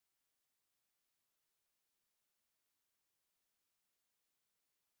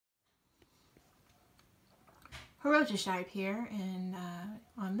Skive here, and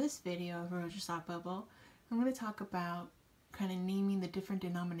on this video of Hiroshi Thought Bubble, I'm going to talk about kind of naming the different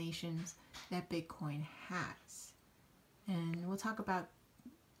denominations that Bitcoin has. And we'll talk about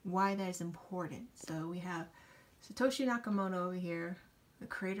why that is important. So we have Satoshi Nakamoto over here, the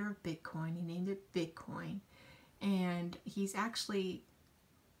creator of Bitcoin. He named it Bitcoin, and he's actually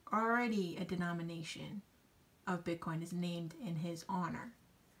already a denomination of Bitcoin is named in his honor.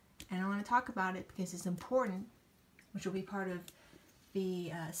 And I want to talk about it because it's important, which will be part of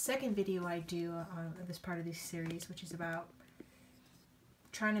the second video I do on this part of this series, which is about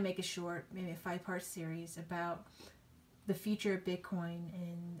trying to make a short, maybe a 5-part series about the future of Bitcoin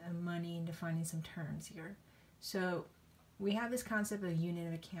and money and defining some terms here. So we have this concept of a unit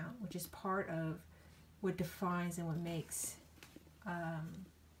of account, which is part of what defines and what makes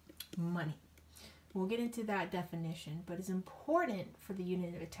money. We'll get into that definition, but it's important for the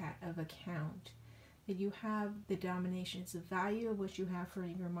unit of account that you have the denominations, the value of what you have for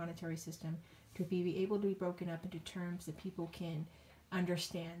your monetary system to be able to be broken up into terms that people can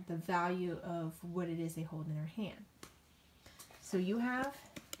understand the value of what it is they hold in their hand. So you have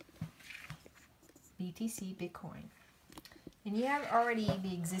BTC, Bitcoin, and you have already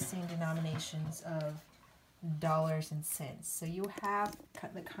the existing denominations of dollars and cents. So you have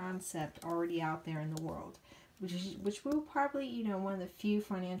the concept already out there in the world, which will probably, one of the few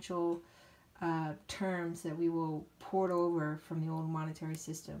financial terms that we will port over from the old monetary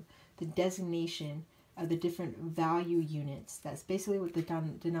system, the designation of the different value units. That's basically what the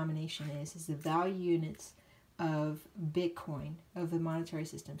denomination is the value units of Bitcoin, of the monetary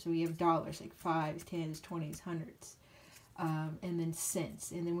system. So we have dollars, like 5s, 10s, 20s, hundreds, and then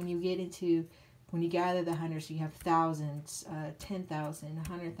cents. And then when you gather the hundreds, you have thousands, 10,000,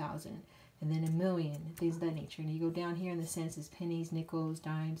 100,000, and then a million, things of that nature. And you go down here in the cents is pennies, nickels,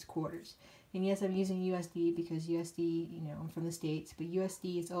 dimes, quarters. And yes, I'm using USD because USD, I'm from the States, but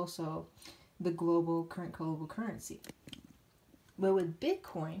USD is also the current global currency. But with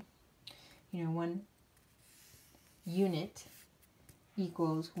Bitcoin, one unit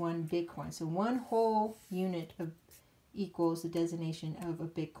equals one Bitcoin. So one whole unit equals the designation of a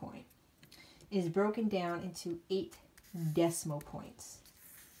Bitcoin. Is broken down into 8 decimal points.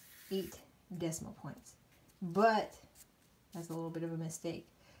 8 decimal points. But that's a little bit of a mistake.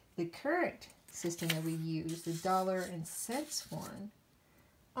 The current system that we use, the dollar and cents one,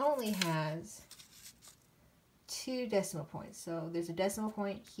 only has 2 decimal points. So there's a decimal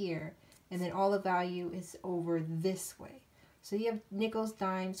point here, and then all the value is over this way. So you have nickels,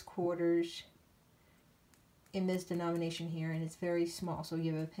 dimes, quarters in this denomination here, and it's very small. So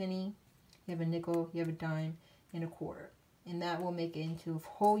you have a penny, you have a nickel, you have a dime, and a quarter. And that will make it into a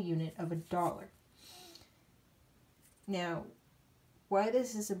whole unit of $1. Now, why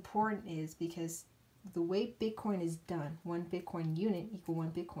this is important is because the way Bitcoin is done, one Bitcoin unit equal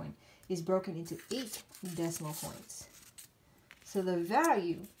one Bitcoin, is broken into 8 decimal points. So the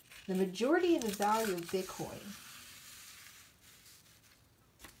majority of the value of Bitcoin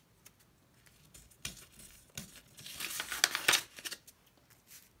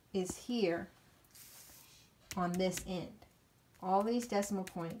is here on this end. All these decimal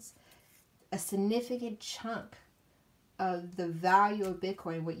points, a significant chunk of the value of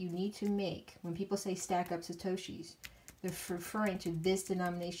Bitcoin, what you need to make, when people say stack up Satoshis, they're referring to this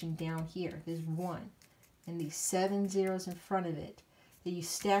denomination down here. There's 1 and these 7 zeros in front of it, that you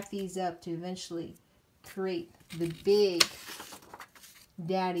stack these up to eventually create the big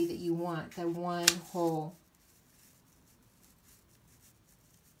daddy that you want, that one whole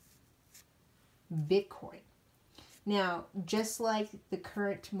Bitcoin. Now, just like the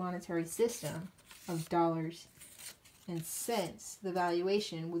current monetary system of dollars and cents, the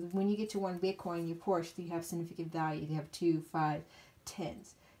valuation, when you get to 1 Bitcoin, of course, you have significant value. You have 2, 5,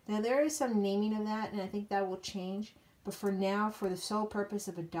 10s. Now, there is some naming of that, and I think that will change. But for now, for the sole purpose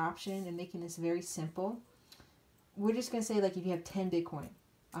of adoption and making this very simple, we're just going to say, like, if you have 10 Bitcoin,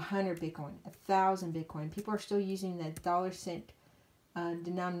 100 Bitcoin, 1,000 Bitcoin, people are still using that dollar cent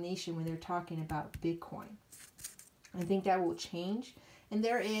denomination when they're talking about Bitcoin. I think that will change, and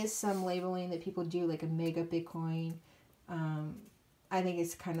there is some labeling that people do, like a mega Bitcoin. I think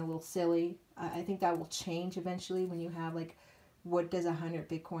it's kind of a little silly. I think that will change eventually when you have, like, what does 100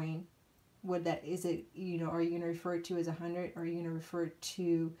 Bitcoin, what that is, it, are you going to refer it to as 100, or are you going to refer it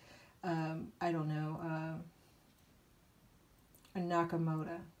to I don't know, a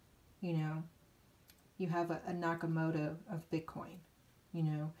Nakamoto? You have a Nakamoto of Bitcoin,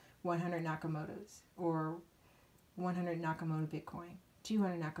 100 Nakamotos, or 100 Nakamoto Bitcoin,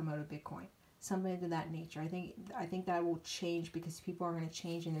 200 Nakamoto Bitcoin, something of that nature. I think that will change because people are going to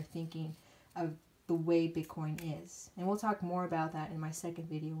change in their thinking of the way Bitcoin is. And we'll talk more about that in my second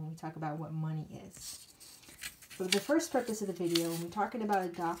video when we talk about what money is. But the first purpose of the video, when we're talking about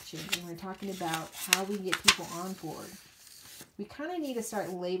adoption and we're talking about how we get people on board, we kind of need to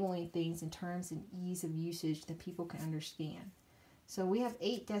start labeling things in terms and ease of usage that people can understand. So we have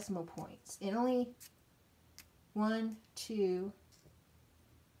 8 decimal points, and only 1, 2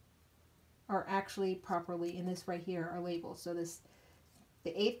 are actually properly, in this right here, are labeled. So this,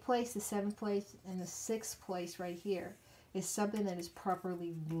 the 8th place, the 7th place, and the 6th place right here is something that is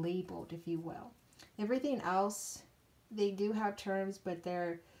properly labeled, if you will. Everything else, they do have terms, but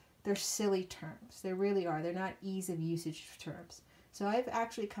they're silly terms. They really are. They're not ease of usage terms. So I've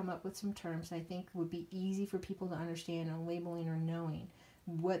actually come up with some terms I think would be easy for people to understand on labeling or knowing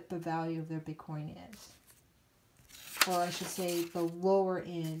what the value of their Bitcoin is. Or I should say the lower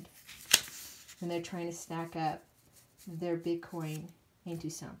end when they're trying to stack up their Bitcoin into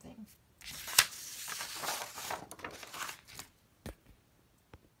something.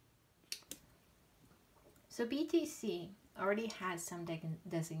 So BTC already has some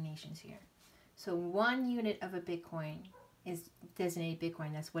designations here. So 1 unit of a Bitcoin is designated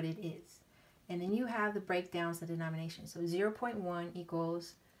Bitcoin. That's what it is. And then you have the breakdowns, the denominations. So 0.1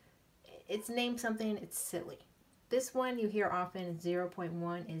 equals, it's named something, it's silly. This one you hear often,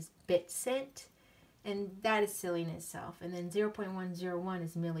 0.1 is bit cent, and that is silly in itself. And then 0.101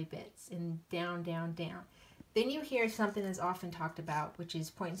 is millibits, and down, down, down. Then you hear something that's often talked about, which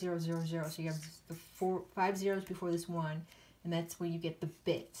is 0.000. So you have the 5 zeros before this 1, and that's where you get the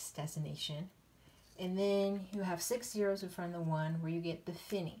bits designation. And then you have 6 zeros in front of the 1, where you get the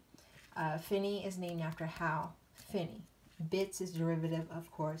Finney. Finney is named after Hal Finney. Bits is derivative, of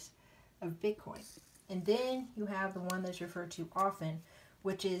course, of Bitcoin. And then you have the one that's referred to often,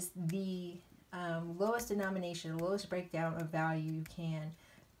 which is the lowest denomination, the lowest breakdown of value you can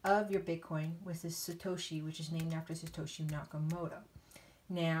of your Bitcoin, with this Satoshi, which is named after Satoshi Nakamoto.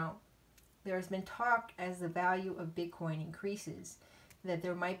 Now, there's been talk as the value of Bitcoin increases that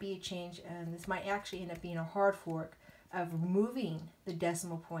there might be a change, and this might actually end up being a hard fork of moving the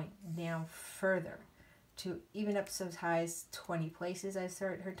decimal point down further to even up so as high as 20 places, I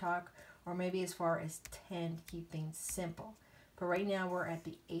heard talk, or maybe as far as 10 to keep things simple. But right now we're at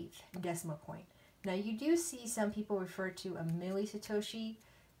the 8th decimal point. Now you do see some people refer to a milli Satoshi,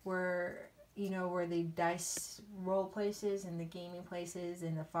 where, you know, where the dice roll places and the gaming places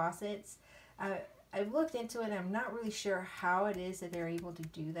and the faucets. I've looked into it, and I'm not really sure how it is that they're able to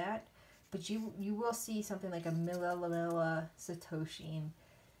do that, but you will see something like a milli Satoshi, and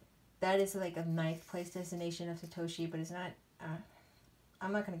that is like a 9th place designation of Satoshi, but it's not,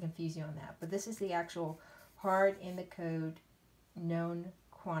 I'm not going to confuse you on that, but this is the actual hard in the code known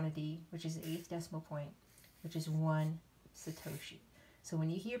quantity, which is the 8th decimal point, which is 1 Satoshi. So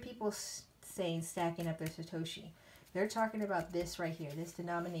when you hear people saying stacking up their Satoshi, they're talking about this right here, this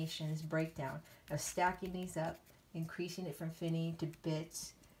denomination, this breakdown of stacking these up, increasing it from Finney to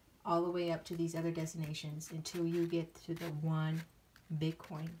bits, all the way up to these other designations until you get to the 1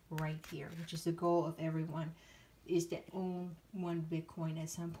 Bitcoin right here, which is the goal of everyone, is to own 1 Bitcoin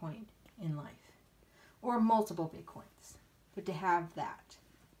at some point in life, or multiple Bitcoins, but to have that.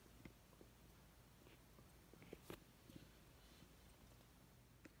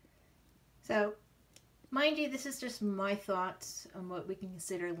 So, mind you, this is just my thoughts on what we can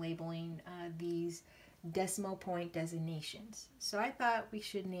consider labeling these decimal point designations. So I thought we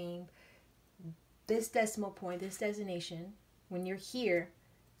should name this decimal point, this designation, when you're here,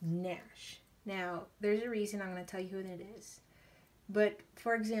 Nash. Now, there's a reason I'm going to tell you who it is. But,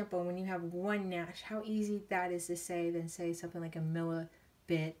 for example, when you have 1 Nash, how easy that is to say than say something like a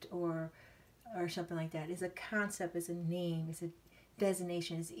millibit or something like that. It's a concept, it's a name, it's a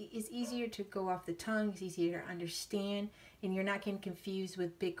designation. It's easier to go off the tongue, it's easier to understand, and you're not getting confused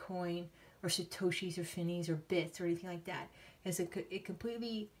with Bitcoin or Satoshis or Finnies or bits or anything like that. As it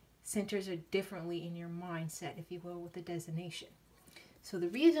completely centers it differently in your mindset, if you will, with the designation. So the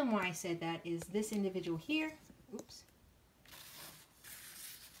reason why I said that is this individual here, oops,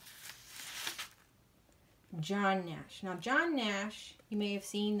 John Nash. Now John Nash, you may have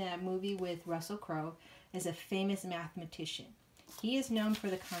seen that movie with Russell Crowe, is a famous mathematician. He is known for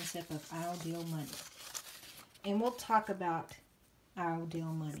the concept of ideal money. And we'll talk about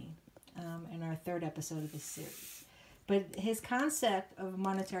ideal money in our 3rd episode of this series. But his concept of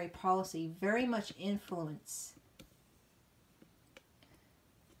monetary policy very much influenced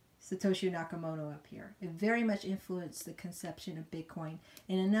Satoshi Nakamoto up here. It very much influenced the conception of Bitcoin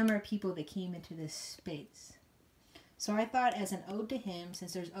and a number of people that came into this space. So I thought, as an ode to him,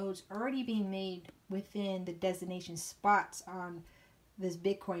 since there's odes already being made within the designation spots on this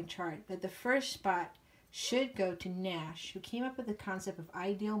Bitcoin chart that the first spot should go to Nash, who came up with the concept of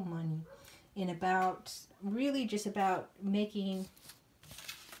ideal money in about, really just about making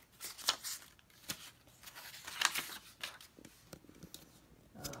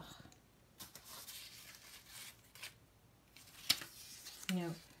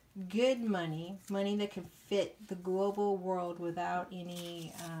good money, money that can fit the global world without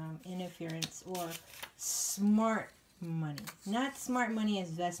any interference, or smart money. Not smart money as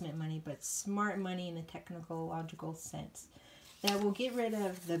investment money, but smart money in the technical, logical sense. That will get rid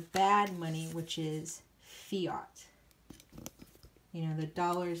of the bad money, which is fiat. The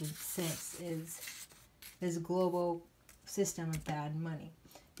dollars and cents is this global system of bad money.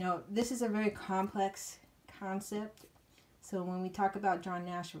 Now, this is a very complex concept. So when we talk about John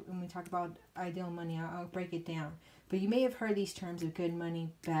Nash, when we talk about ideal money, I'll break it down. But you may have heard these terms of good money,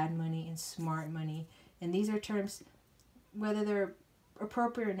 bad money, and smart money. And these are terms, whether they're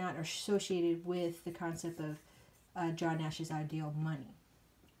appropriate or not, are associated with the concept of John Nash's ideal money.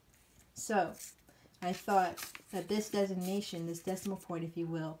 So I thought that this designation, this decimal point, if you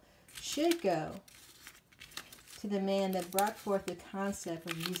will, should go to the man that brought forth the concept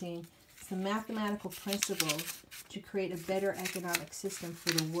of using some mathematical principles to create a better economic system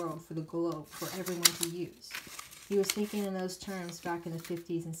for the world, for the globe, for everyone to use. He was thinking in those terms back in the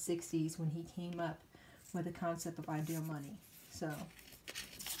 50s and 60s when he came up with the concept of ideal money. So,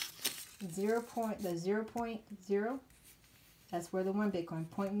 the 0.0, that's where the 1 Bitcoin,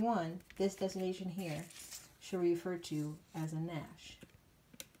 0.1, this designation here, should refer to as a Nash.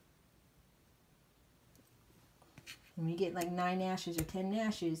 When you get like 9 Nashes or 10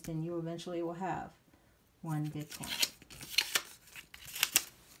 Nashes, then you eventually will have 1 Bitcoin.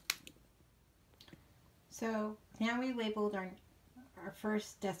 So now we labeled our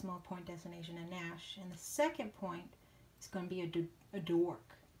first decimal point designation a Nash, and the second point is going to be a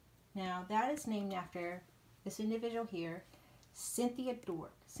dork. Now that is named after this individual here, Cynthia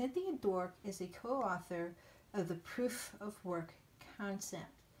Dork. Cynthia Dork is a co-author of the proof of work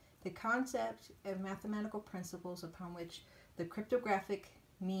concept, the concept of mathematical principles upon which the cryptographic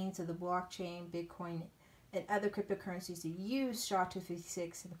means of the blockchain, Bitcoin, and other cryptocurrencies that use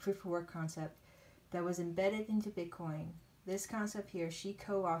SHA-256 and the proof of work concept that was embedded into Bitcoin. This concept here, she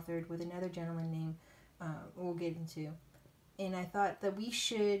co-authored with another gentleman named, we'll get into. And I thought that we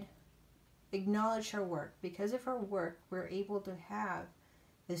should acknowledge her work. Because of her work, we're able to have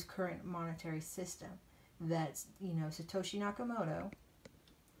this current monetary system that's, Satoshi Nakamoto,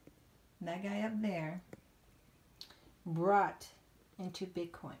 that guy up there, brought into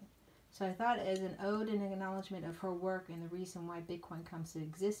Bitcoin. So I thought, as an ode and acknowledgement of her work and the reason why Bitcoin comes to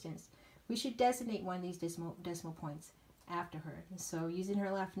existence, we should designate one of these decimal points after her. And so using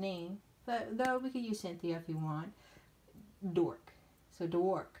her last name, but though we could use Cynthia if you want, Dork. So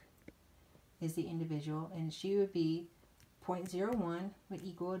Dork is the individual, and she would be 0.01 would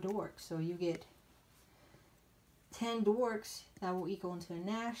equal a dork. So you get 10 dorks, that will equal into a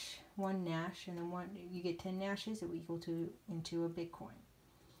Nash, 1 Nash, and then you get 10 Nashes, it will equal into a Bitcoin.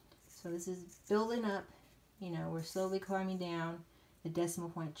 So this is building up, we're slowly climbing down the decimal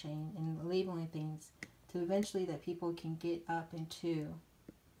point chain and labeling things to eventually that people can get up into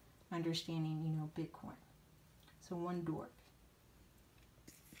understanding, Bitcoin. So 1 dork.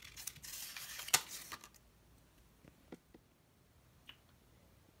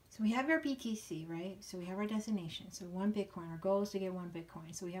 So we have our BTC, right? So we have our designation. So 1 Bitcoin. Our goal is to get 1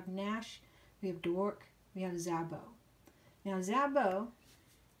 Bitcoin. So we have Nash, we have Dork, we have Szabo. Now Szabo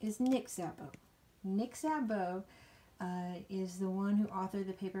is Nick Szabo. Nick Szabo is the one who authored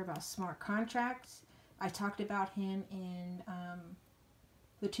the paper about smart contracts. I talked about him in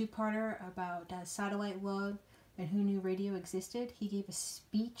the 2-parter about satellite love and who knew radio existed. He gave a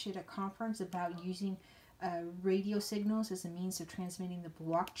speech at a conference about using radio signals as a means of transmitting the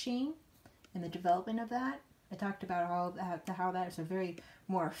blockchain and the development of that. I talked about how that is a very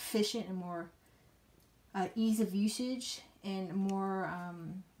more efficient and more ease of usage and more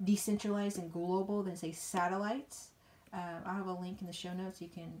decentralized and global than, say, satellites. I'll have a link in the show notes. You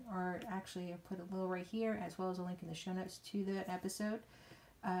can, or actually I'll put a little right here, as well as a link in the show notes to the episode.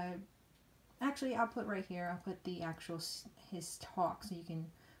 Actually, I'll put right here, I'll put the actual, his talk, so you can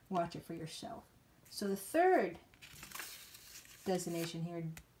watch it for yourself. So the third designation here,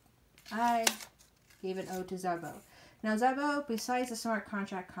 I gave an ode to Szabo. Now Szabo, besides the smart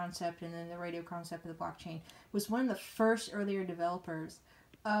contract concept and then the radio concept of the blockchain, was one of the first earlier developers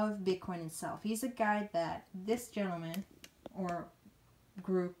of Bitcoin itself. He's a guy that this gentleman, or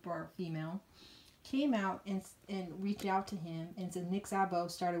group, or female, came out and reached out to him, and so Nick Szabo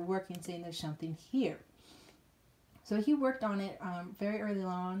started working, saying there's something here. So he worked on it very early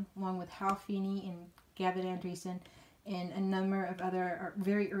on, along with Hal Feeney and Gavin Andresen and a number of other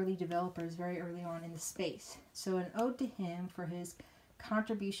very early developers very early on in the space. So an ode to him for his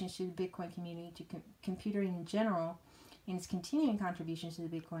contributions to the Bitcoin community, to computing in general, and his continuing contributions to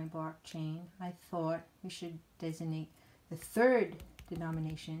the Bitcoin blockchain, I thought we should designate the third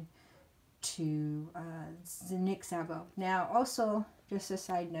denomination to Nick Szabo. Now, also, just a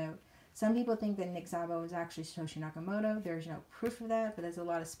side note, some people think that Nick Szabo is actually Satoshi Nakamoto. There's no proof of that, but there's a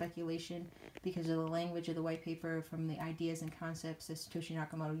lot of speculation because of the language of the white paper from the ideas and concepts that Satoshi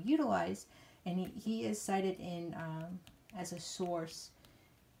Nakamoto utilized. And he is cited in as a source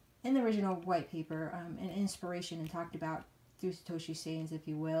in the original white paper, an inspiration and talked about through Satoshi's sayings, if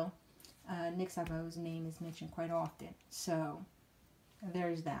you will. Nick Szabo's name is mentioned quite often. So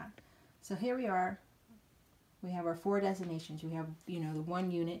there's that. So here we are. We have our 4 designations. We have, the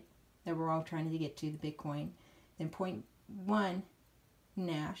 1 unit that we're all trying to get to, the Bitcoin. Then 0.1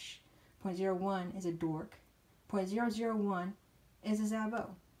 Nash. 0.01 is a dork. 0.001 is a Szabo.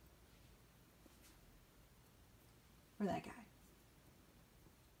 Or that guy.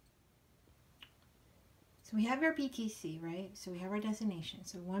 So we have our BTC, right? So we have our designation.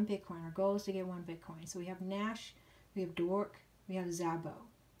 So 1 Bitcoin. Our goal is to get 1 Bitcoin. So we have Nash, we have dork, we have Szabo.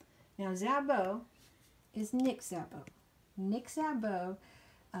 Now Szabo is Nick Szabo. Nick Szabo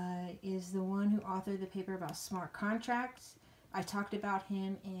is the one who authored the paper about smart contracts. I talked about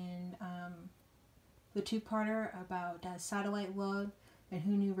him in the 2-parter about satellite love and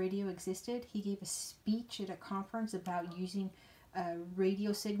who knew radio existed. He gave a speech at a conference about using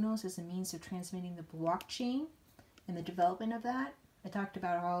radio signals as a means of transmitting the blockchain and the development of that. I talked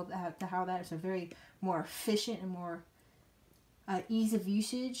about how that is a very more efficient and more ease of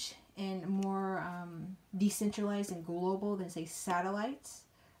usage and more decentralized and global than, say, satellites.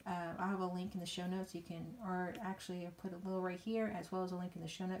 I'll have a link in the show notes. You can, or actually I'll put a little right here as well as a link in the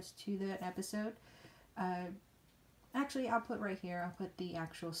show notes to that episode. Actually, I'll put right here, I'll put the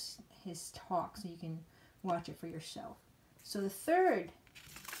actual, his talk so you can watch it for yourself. So the third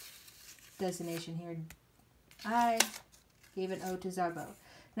designation here, I gave an ode to Szabo.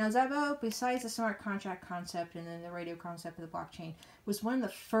 Now Szabo, besides the smart contract concept and then the radio concept of the blockchain, was one of the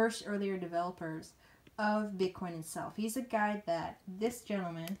first earlier developers of Bitcoin itself. He's a guy that this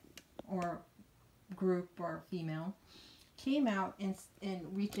gentleman, or group, or female, came out and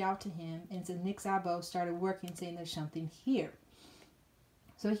reached out to him and said Nick Szabo started working, saying there's something here.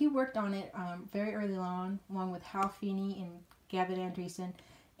 So he worked on it very early on, along with Hal Feeney and Gavin Andresen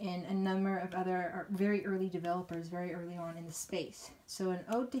and a number of other very early developers very early on in the space. So an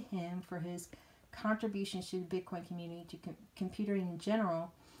ode to him for his contributions to the Bitcoin community, to computing in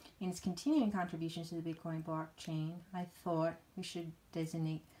general, and his continuing contributions to the Bitcoin blockchain, I thought we should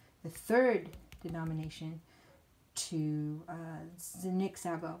designate the third denomination to Nick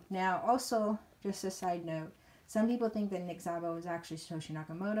Szabo. Now, also, just a side note, some people think that Nick Szabo is actually Satoshi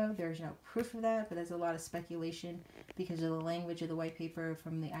Nakamoto. There's no proof of that, but there's a lot of speculation because of the language of the white paper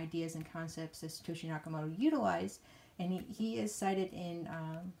from the ideas and concepts that Satoshi Nakamoto utilized. And he is cited in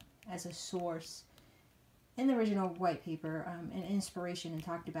as a source in the original white paper, an inspiration and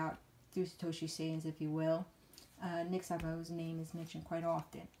talked about through Satoshi's sayings, if you will. Nick Szabo's name is mentioned quite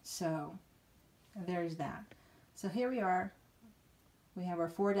often. So there's that. So here we are. We have our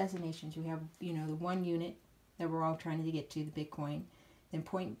 4 designations. We have, the 1 unit that we're all trying to get to, the Bitcoin. Then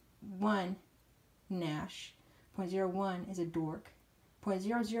 0.1 Nash. 0.01 is a dork.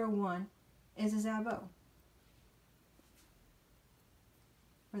 0.001 is a Szabo.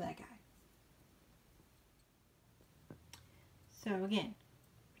 Or that guy. So again,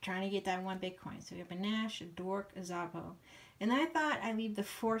 we're trying to get that 1 Bitcoin. So we have a Nash, a dork, a Szabo. And I thought I'd leave the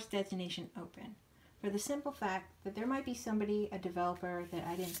 4th designation open, for the simple fact that there might be somebody, a developer that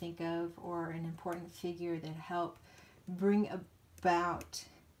I didn't think of, or an important figure that helped bring about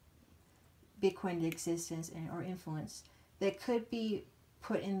Bitcoin to existence or influence that could be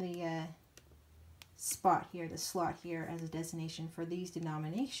put in the spot here, the slot here as a designation for these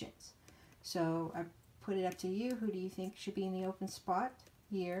denominations. So I put it up to you. Who do you think should be in the open spot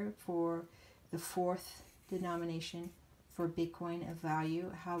here for the 4th denomination for Bitcoin of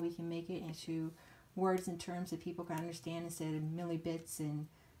value? How we can make it into words and terms that people can understand instead of millibits and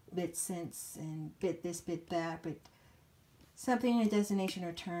bit cents and bit this, bit that, but something in a designation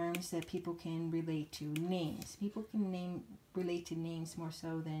or terms that people can relate to. Names. People can relate to names more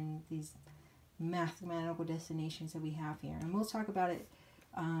so than these mathematical destinations that we have here. And we'll talk about it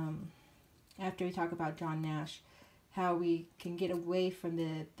after we talk about John Nash, how we can get away from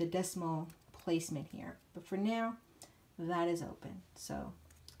the decimal placement here. But for now, that is open. So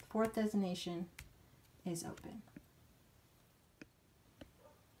 4th designation is open.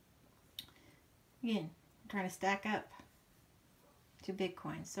 Again, I'm trying to stack up to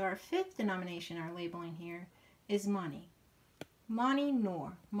Bitcoin. So our fifth denomination, our labeling here, is money. Money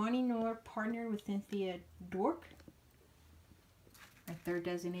Noor. Money Noor partnered with Cynthia Dork, our third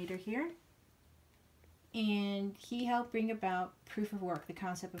designator here. And he helped bring about proof of work, the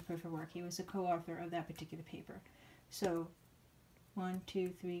concept of proof of work. He was a co-author of that particular paper. So 1,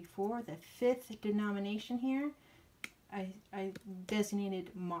 2, 3, 4. The fifth denomination here, I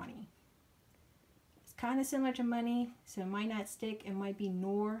designated money. It's kind of similar to money, so it might not stick. It might be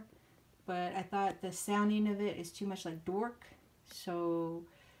Noor, but I thought the sounding of it is too much like dork, so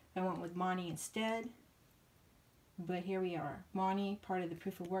I went with money instead. But here we are. Money, part of the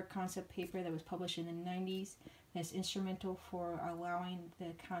proof of work concept paper that was published in the 90s, that's instrumental for allowing the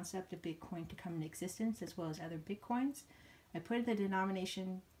concept of Bitcoin to come into existence, as well as other Bitcoins. I put the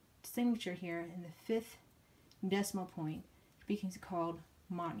denomination signature here in the fifth decimal point, which is called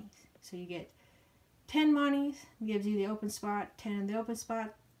monies. So you get 10 monies, gives you the open spot. 10 in the open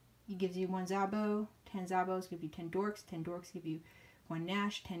spot, it gives you 1 Zabo. 10 Zabos give you 10 dorks. 10 dorks give you 1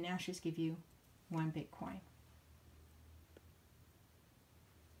 Nash. 10 Nashes give you 1 Bitcoin.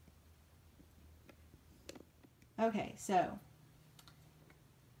 Okay, so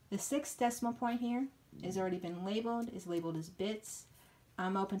the sixth decimal point here has already been labeled, is labeled as bits.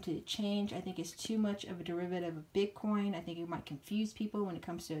 I'm open to change. I think it's too much of a derivative of Bitcoin. I think it might confuse people when it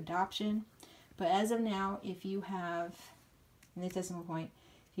comes to adoption. But as of now, if you have, in this decimal point,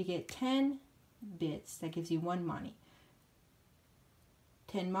 if you get 10 bits, that gives you 1 money.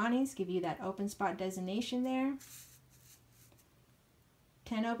 10 monies give you that open spot designation there.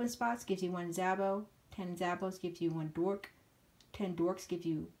 10 open spots gives you 1 Zabo. 10 Zabos gives you 1 dork. 10 dorks give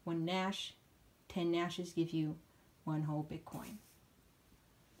you 1 Nash. 10 Nashes give you 1 whole Bitcoin.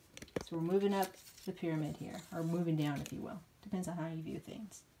 So we're moving up the pyramid here, or moving down, if you will. Depends on how you view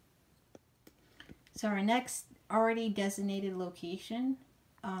things. So our next already designated location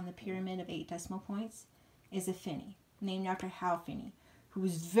on the pyramid of 8 decimal points is a Finney, named after Hal Finney, who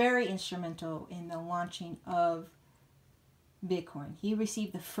was very instrumental in the launching of Bitcoin. He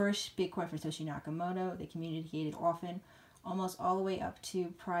received the first Bitcoin from Satoshi Nakamoto. They communicated often, almost all the way up to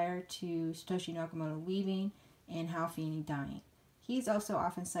prior to Satoshi Nakamoto leaving and Hal Finney dying. He's also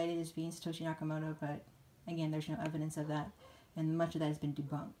often cited as being Satoshi Nakamoto, but again, there's no evidence of that, and much of that has been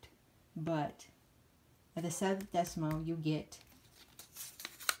debunked. But at the 7th decimal, you get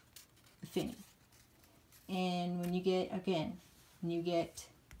Finney. And when you get, again, when you get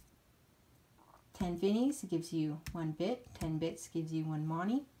 10 Finneys, it gives you 1 bit. 10 bits gives you 1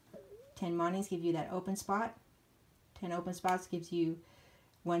 money. 10 monies give you that open spot. 10 open spots gives you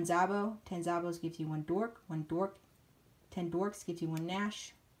 1 Zabo. 10 Zabos gives you 1 dork. 1 dork. 10 dorks gives you 1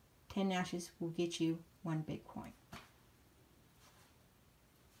 Nash. 10 Nashes will get you 1 Bitcoin.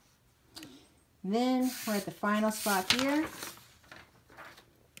 Then we're at the final spot here.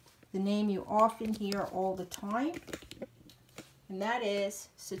 The name you often hear all the time, and that is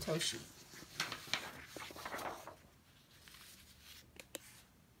Satoshi.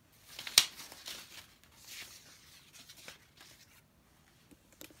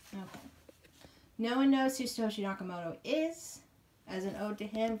 No one knows who Satoshi Nakamoto is. As an ode to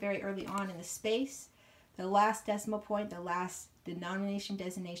him, very early on in the space, the last decimal point, the last denomination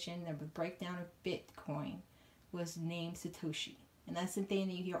designation of the breakdown of Bitcoin was named Satoshi. And that's the thing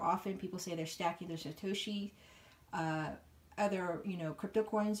that you hear often. People say they're stacking their Satoshi. Other, crypto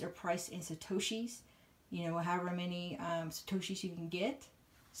coins are priced in Satoshis. However many Satoshis you can get.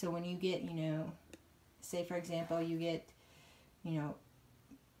 So when you get, say for example, you get, 10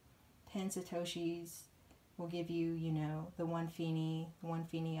 Satoshis will give you, the 1 Finney, 1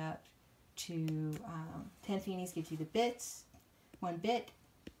 Finney up to 10 Finneys gives you the bits, 1 bit.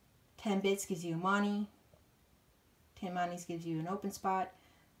 10 bits gives you money. 10 monies gives you an open spot.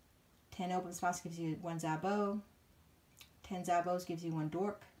 10 open spots gives you 1 Zabo. 10 Zabos gives you 1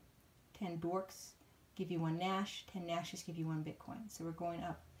 dork. 10 dorks give you 1 Nash. 10 Nashes give you 1 Bitcoin. So we're going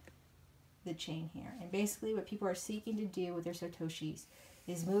up the chain here. And basically what people are seeking to do with their Satoshis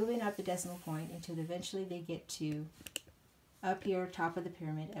is moving up the decimal point until eventually they get to up here, top of the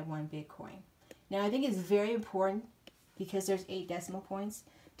pyramid at 1 Bitcoin. Now I think it's very important, because there's 8 decimal points,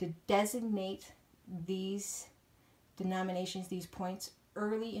 to designate these denominations, these points,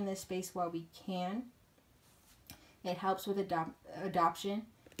 early in the space while we can. It helps with adoption.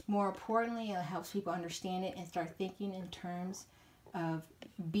 More importantly, it helps people understand it and start thinking in terms of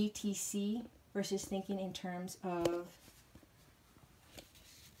BTC versus thinking in terms of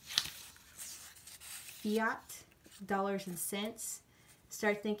fiat, dollars and cents.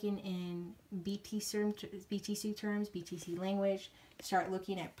 Start thinking in BTC terms, BTC language. Start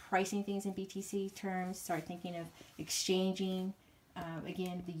looking at pricing things in BTC terms. Start thinking of exchanging.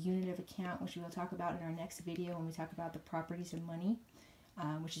 Again, the unit of account, which we will talk about in our next video when we talk about the properties of money,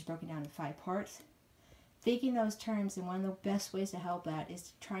 which is broken down in 5 parts. Thinking those terms, and one of the best ways to help that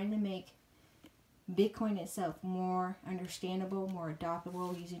is trying to make Bitcoin itself more understandable, more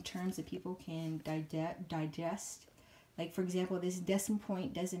adoptable, using terms that people can digest. Like, for example, this decimal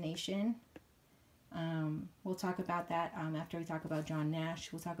point designation. We'll talk about that after we talk about John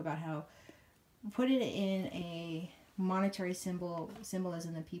Nash. We'll talk about how put it in a monetary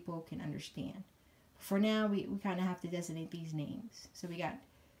symbolism that people can understand. For now, we kind of have to designate these names. So we got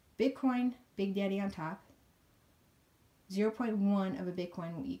Bitcoin, Big Daddy on top. 0.1 of a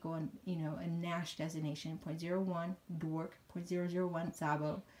Bitcoin will equal, a Nash designation. 0.01 Dork, 0.001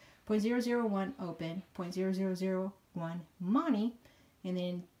 Szabo, 0.001 Open, 0.0001 Money, and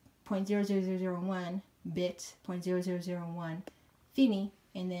then 0.00001 Bit, 0.0001 Fini,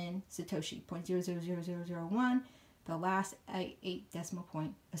 and then Satoshi, 0.00001, the last 8 decimal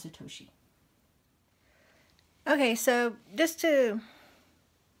point of Satoshi. Okay, so just to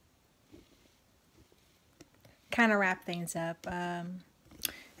kind of wrap things up, the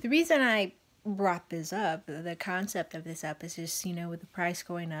reason I brought this up, the concept of this up, is just, with the price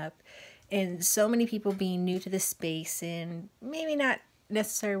going up and so many people being new to the space and maybe not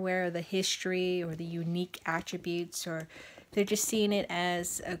necessarily aware of the history or the unique attributes, or they're just seeing it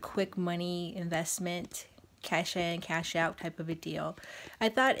as a quick money investment, cash in, cash out type of a deal. I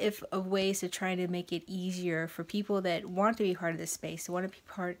thought of ways to try to make it easier for people that want to be part of this space, want to be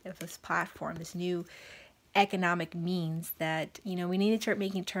part of this platform, this new economic means, that we need to start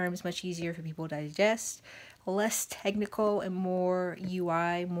making terms much easier for people to digest, less technical and more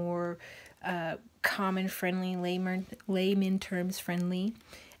UI, more common friendly, layman terms friendly.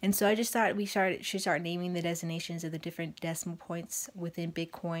 And so I just thought we should start naming the designations of the different decimal points within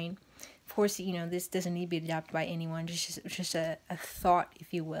Bitcoin. Of course, this doesn't need to be adopted by anyone, just a thought,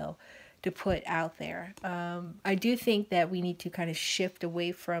 if you will, to put out there. I do think that we need to kind of shift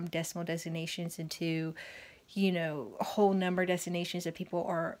away from decimal designations into, whole number designations that people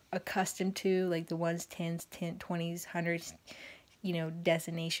are accustomed to, like the ones, 10s, 20s, 100s,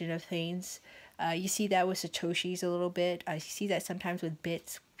 designation of things. You see that with Satoshis a little bit. You see that sometimes with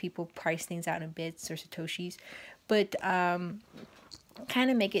bits. People price things out in bits or Satoshis. But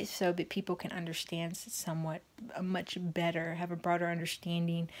kind of make it so that people can understand somewhat much better, have a broader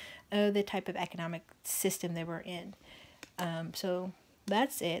understanding of the type of economic system that we're in. So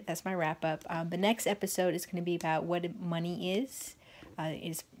that's it. That's my wrap up. The next episode is going to be about what money is.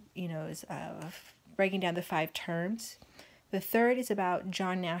 Is breaking down the 5 terms. The third is about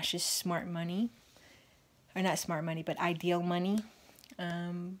John Nash's smart money, or not smart money, but ideal money.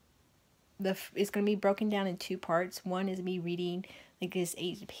 It's going to be broken down in 2 parts. One is me reading like this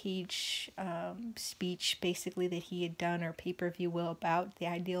 8-page speech, basically, that he had done, or paper, if you will, about the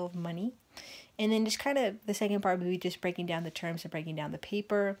ideal of money. And then just kind of the second part would be just breaking down the terms and breaking down the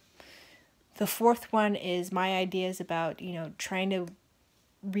paper. The fourth one is my ideas about, trying to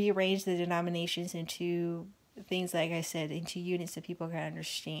rearrange the denominations into things, like I said, into units that people can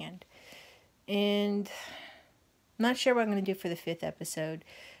understand. And I'm not sure what I'm going to do for the 5th episode,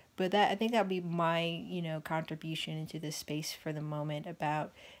 but I think that'll be my, contribution into this space for the moment,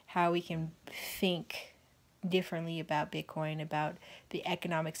 about how we can think differently about Bitcoin, about the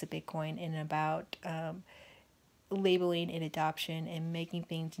economics of Bitcoin, and about labeling and adoption and making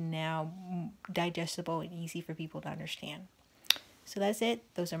things now digestible and easy for people to understand. So that's it.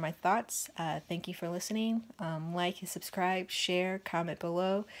 Those are my thoughts. Thank you for listening. Like and subscribe, share, comment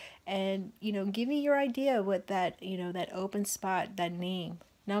below, and give me your idea what that that open spot, that name.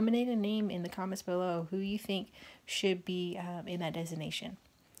 Nominate a name in the comments below who you think should be in that designation.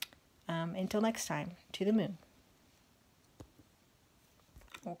 Until next time, to the moon.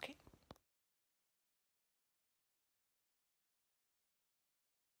 Okay.